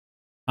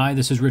Hi,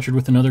 this is Richard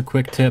with another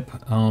quick tip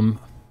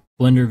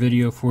Blender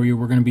video for you.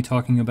 We're going to be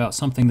talking about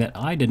something that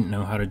I didn't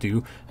know how to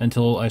do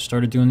until I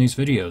started doing these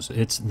videos.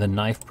 It's the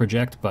knife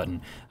project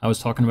button. I was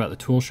talking about the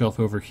tool shelf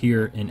over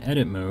here in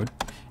edit mode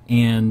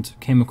and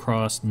came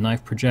across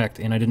knife project,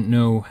 and I didn't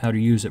know how to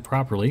use it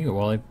properly.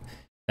 Well,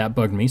 that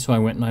bugged me, so I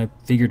went and I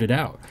figured it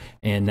out,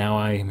 and now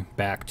I'm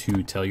back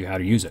to tell you how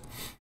to use it.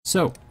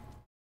 So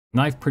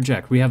knife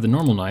project, we have the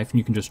normal knife, and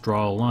you can just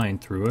draw a line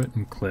through it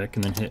and click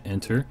and then hit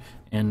enter,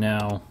 and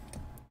now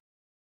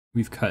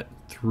we've cut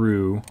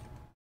through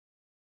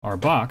our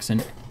box,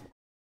 and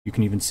you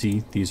can even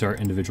see these are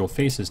individual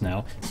faces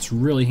now. It's a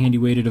really handy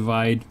way to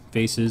divide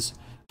faces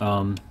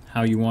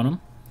how you want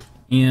them.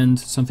 And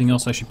something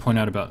else I should point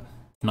out about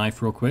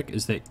knife real quick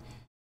is that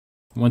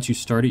once you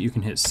start it, you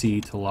can hit C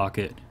to lock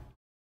it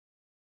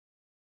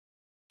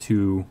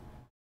to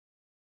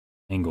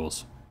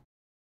angles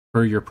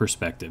per your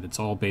perspective. It's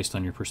all based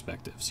on your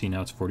perspective. See,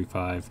 now it's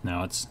 45,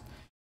 now it's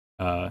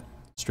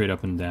straight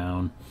up and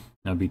down.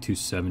 That'd be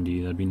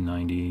 270, that'd be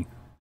 90,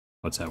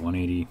 what's that,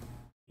 180,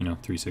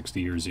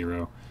 360 or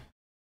 0.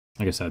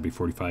 I guess that'd be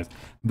 45.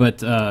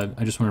 But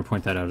I just want to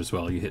point that out as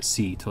well. You hit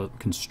C to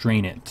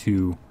constrain it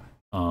to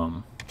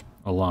a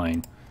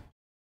line.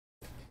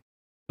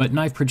 But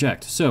knife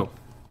project. So,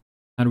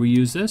 how do we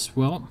use this?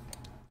 Well,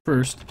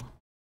 first,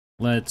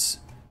 let's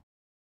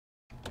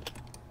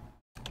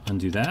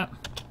undo that,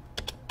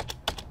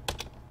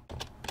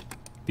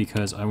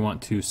 because I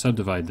want to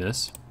subdivide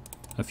this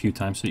a few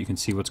times so that you can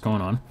see what's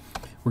going on.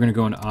 We're going to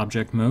go into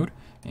object mode,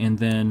 and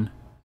then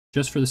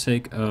just for the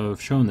sake of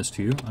showing this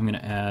to you, I'm going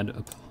to add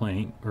a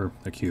plane, or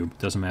a cube,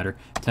 doesn't matter,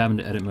 tab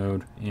into edit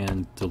mode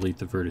and delete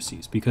the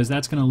vertices, because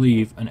that's going to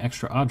leave an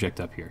extra object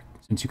up here,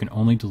 since you can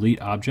only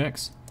delete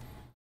objects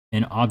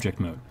in object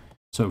mode.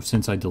 So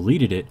since I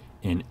deleted it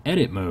in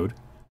edit mode,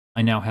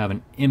 I now have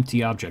an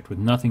empty object with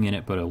nothing in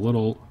it but a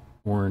little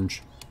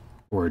orange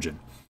origin.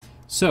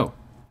 So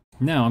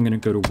now I'm going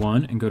to go to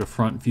 1 and go to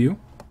front view,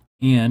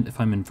 and if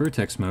I'm in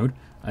vertex mode,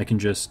 I can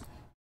just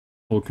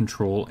hold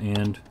control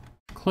and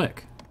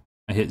click.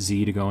 I hit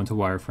Z to go into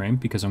wireframe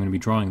because I'm going to be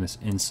drawing this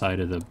inside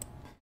of the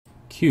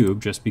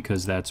cube, just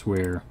because that's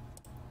where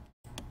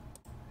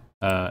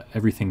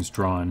everything's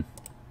drawn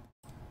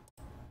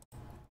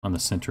on the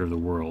center of the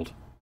world,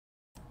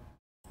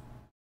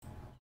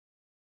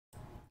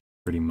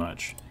 pretty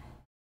much,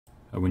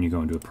 when you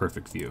go into a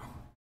perfect view.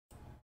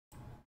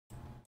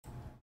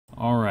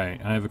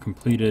 Alright, I have a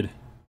completed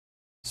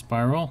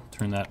spiral.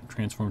 Turn that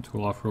transform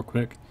tool off real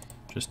quick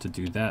just to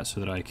do that so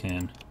that I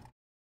can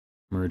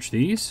merge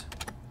these.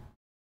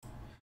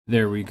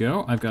 There we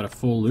go. I've got a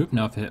full loop.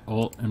 Now if I hit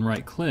Alt and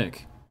right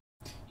click,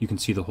 you can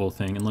see the whole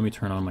thing. And let me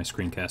turn on my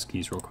Screencast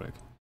Keys real quick.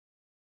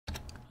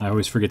 I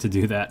always forget to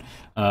do that.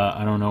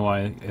 I don't know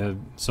why.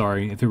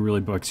 Sorry. If it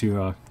really bugs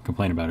you,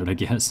 complain about it, I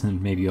guess,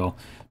 and maybe I'll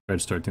try to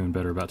start doing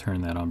better about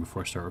turning that on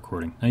before I start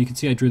recording. Now you can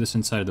see I drew this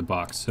inside of the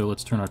box, so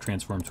let's turn our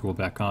transform tool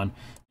back on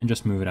and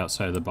just move it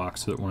outside of the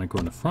box so that when I go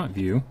into front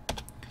view,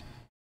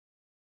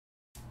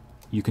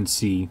 you can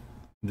see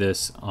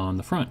this on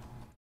the front.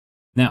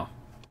 Now,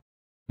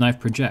 knife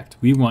project.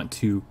 We want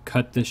to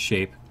cut this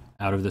shape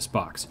out of this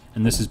box,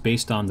 and this is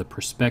based on the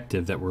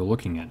perspective that we're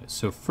looking at it.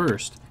 So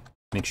first,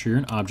 make sure you're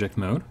in object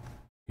mode.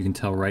 You can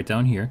tell right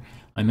down here,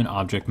 I'm in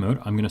object mode.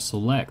 I'm going to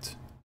select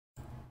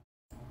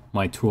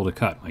my tool to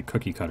cut, my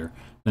cookie cutter.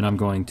 Then I'm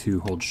going to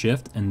hold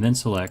shift and then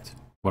select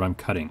what I'm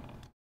cutting,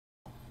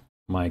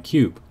 my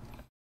cube.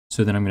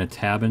 So then I'm going to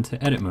tab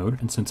into edit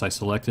mode, and since I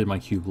selected my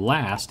cube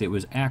last, it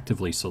was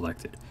actively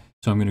selected.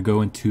 So I'm going to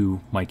go into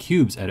my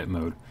cube's edit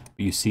mode.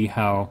 But you see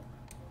how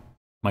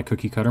my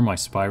cookie cutter, my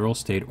spiral,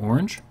 stayed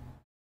orange?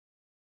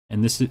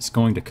 And this is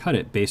going to cut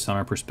it based on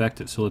our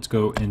perspective. So let's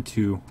go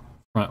into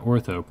front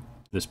ortho,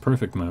 this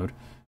perfect mode,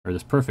 or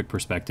this perfect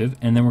perspective,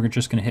 and then we're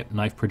just going to hit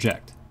knife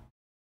project.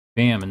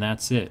 Bam, and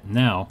that's it.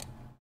 Now,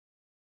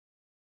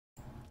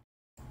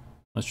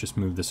 let's just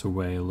move this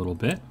away a little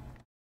bit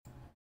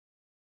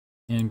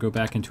and go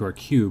back into our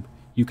cube.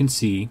 You can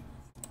see,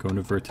 go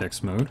into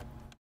vertex mode,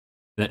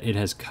 that it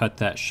has cut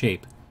that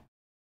shape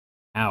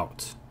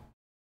out.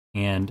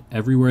 And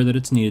everywhere that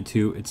it's needed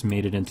to, it's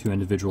made it into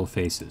individual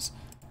faces.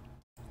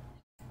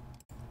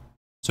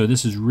 So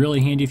this is really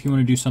handy if you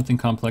want to do something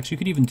complex. You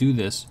could even do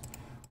this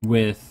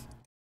with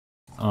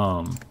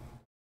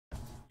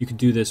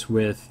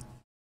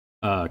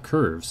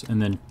curves, and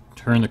then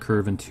turn the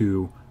curve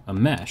into a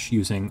mesh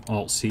using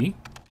Alt-C.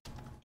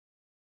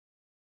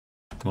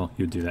 Well,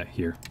 you'd do that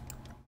here.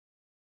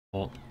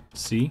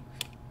 Alt-C.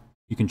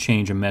 You can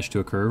change a mesh to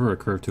a curve or a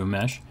curve to a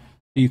mesh.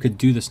 You could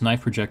do this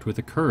knife project with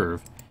a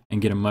curve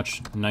and get a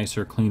much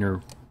nicer,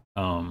 cleaner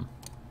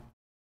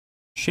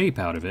shape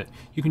out of it.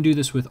 You can do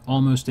this with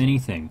almost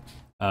anything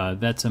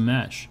that's a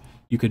mesh.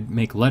 You could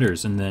make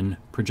letters and then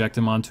project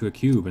them onto a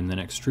cube and then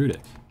extrude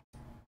it.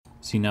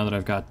 See, now that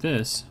I've got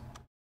this,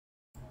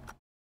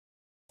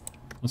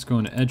 let's go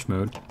into edge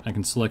mode. I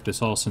can select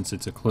this all since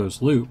it's a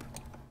closed loop.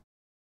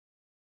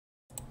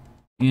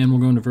 And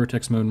we'll go into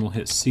vertex mode and we'll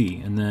hit C,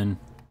 and then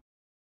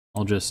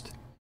I'll just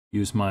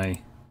use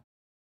my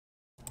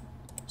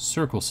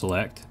circle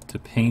select to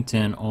paint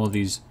in all of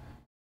these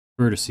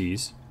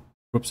vertices.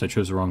 Whoops, I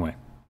chose the wrong way.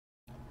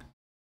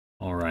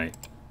 All right.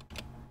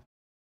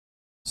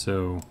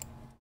 So,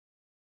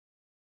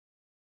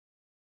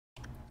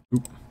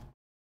 oop.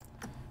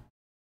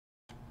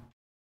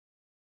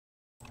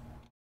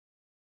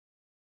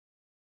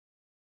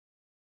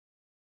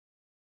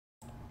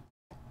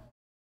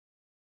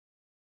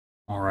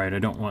 All right, I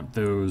don't want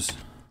those.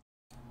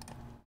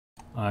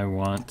 I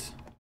want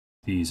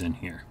these in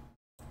here.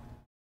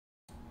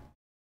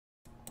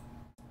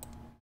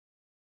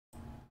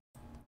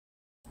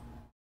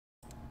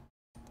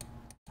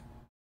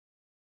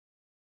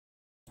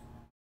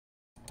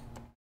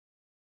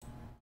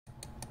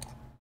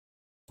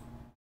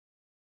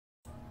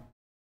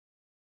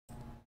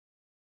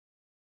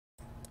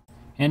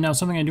 And now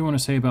something I do want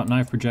to say about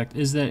Knife Project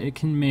is that it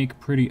can make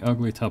pretty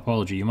ugly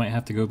topology. You might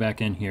have to go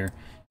back in here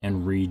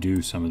and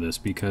redo some of this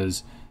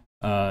because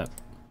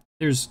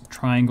there's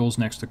triangles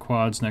next to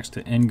quads, next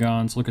to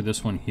n-gons. Look at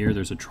this one here.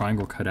 There's a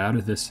triangle cut out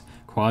of this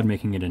quad,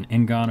 making it an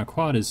n-gon. A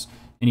quad is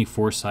any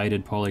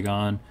four-sided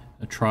polygon.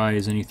 A tri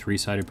is any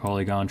three-sided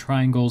polygon.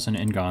 Triangles and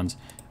n-gons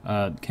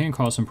can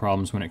cause some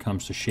problems when it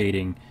comes to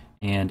shading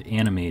and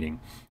animating.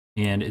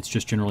 And it's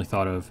just generally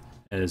thought of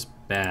as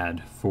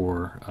bad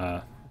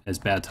for as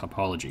bad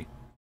topology.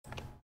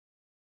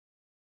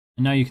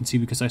 And now you can see,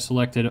 because I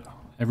selected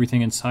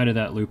everything inside of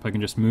that loop, I can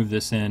just move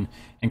this in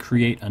and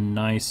create a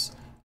nice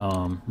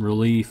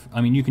relief.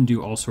 I mean, you can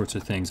do all sorts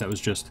of things. That was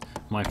just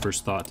my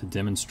first thought to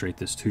demonstrate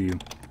this to you.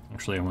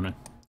 Actually, I want to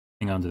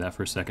hang on to that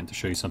for a second to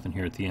show you something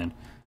here at the end.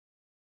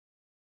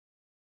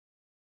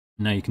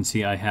 Now you can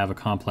see I have a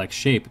complex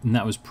shape, and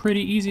that was pretty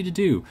easy to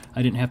do.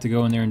 I didn't have to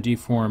go in there and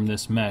deform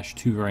this mesh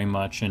too very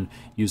much and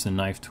use the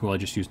knife tool. I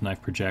just used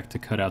Knife Project to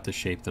cut out the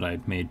shape that I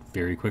had made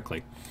very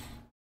quickly.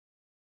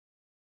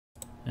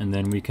 And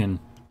then we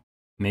can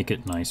make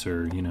it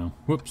nicer, you know.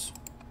 Whoops.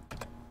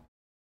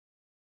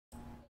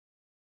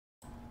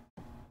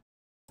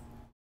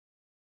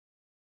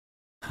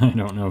 I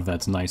don't know if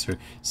that's nicer.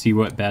 See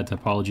what bad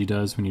topology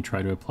does when you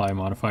try to apply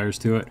modifiers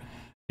to it?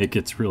 It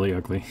gets really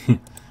ugly.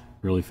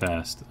 Really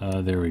fast.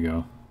 There we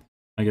go.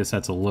 I guess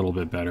that's a little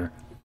bit better.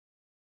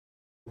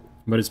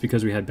 But it's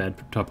because we had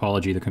bad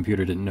topology, the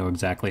computer didn't know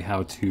exactly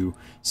how to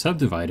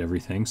subdivide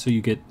everything, so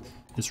you get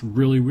this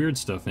really weird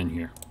stuff in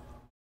here.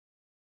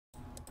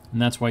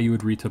 And that's why you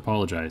would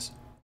retopologize.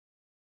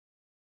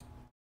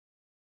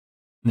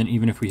 And then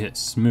even if we hit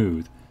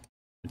smooth,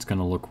 it's going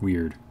to look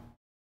weird,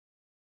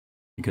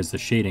 because the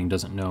shading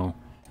doesn't know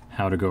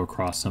how to go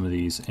across some of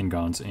these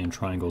n-gons and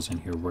triangles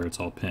in here where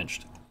it's all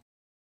pinched.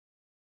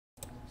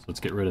 So let's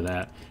get rid of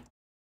that.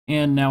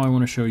 And now I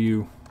want to show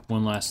you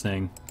one last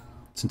thing.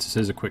 Since this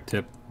is a quick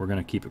tip, we're going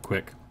to keep it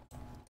quick.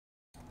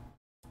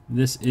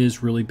 This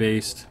is really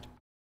based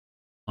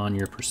on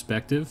your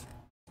perspective.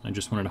 I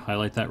just wanted to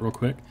highlight that real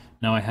quick.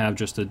 Now I have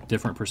just a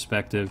different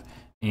perspective,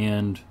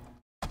 and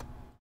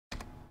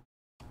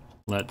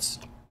let's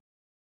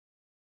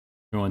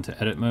go into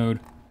edit mode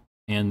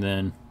and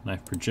then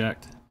Knife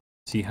Project.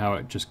 See how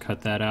it just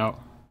cut that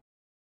out?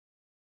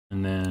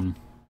 And then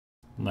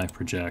Knife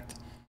Project.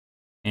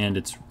 And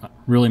it's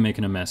really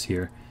making a mess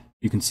here.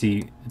 You can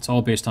see it's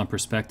all based on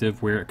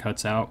perspective where it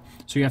cuts out,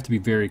 so you have to be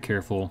very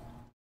careful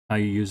how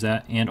you use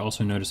that, and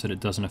also notice that it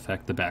doesn't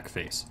affect the back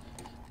face.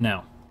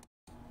 Now,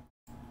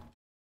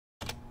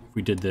 if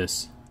we did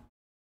this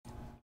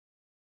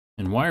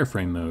in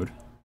wireframe mode,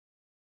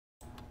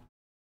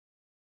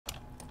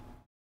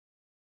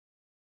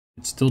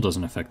 it still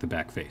doesn't affect the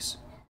back face.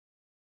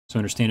 So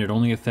understand, it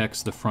only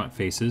affects the front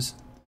faces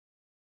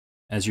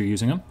as you're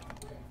using them.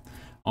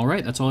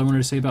 Alright, that's all I wanted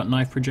to say about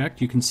Knife Project.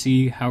 You can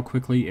see how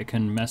quickly it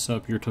can mess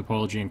up your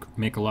topology and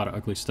make a lot of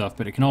ugly stuff,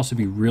 but it can also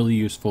be really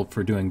useful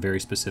for doing very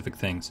specific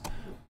things.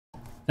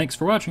 Thanks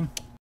for watching!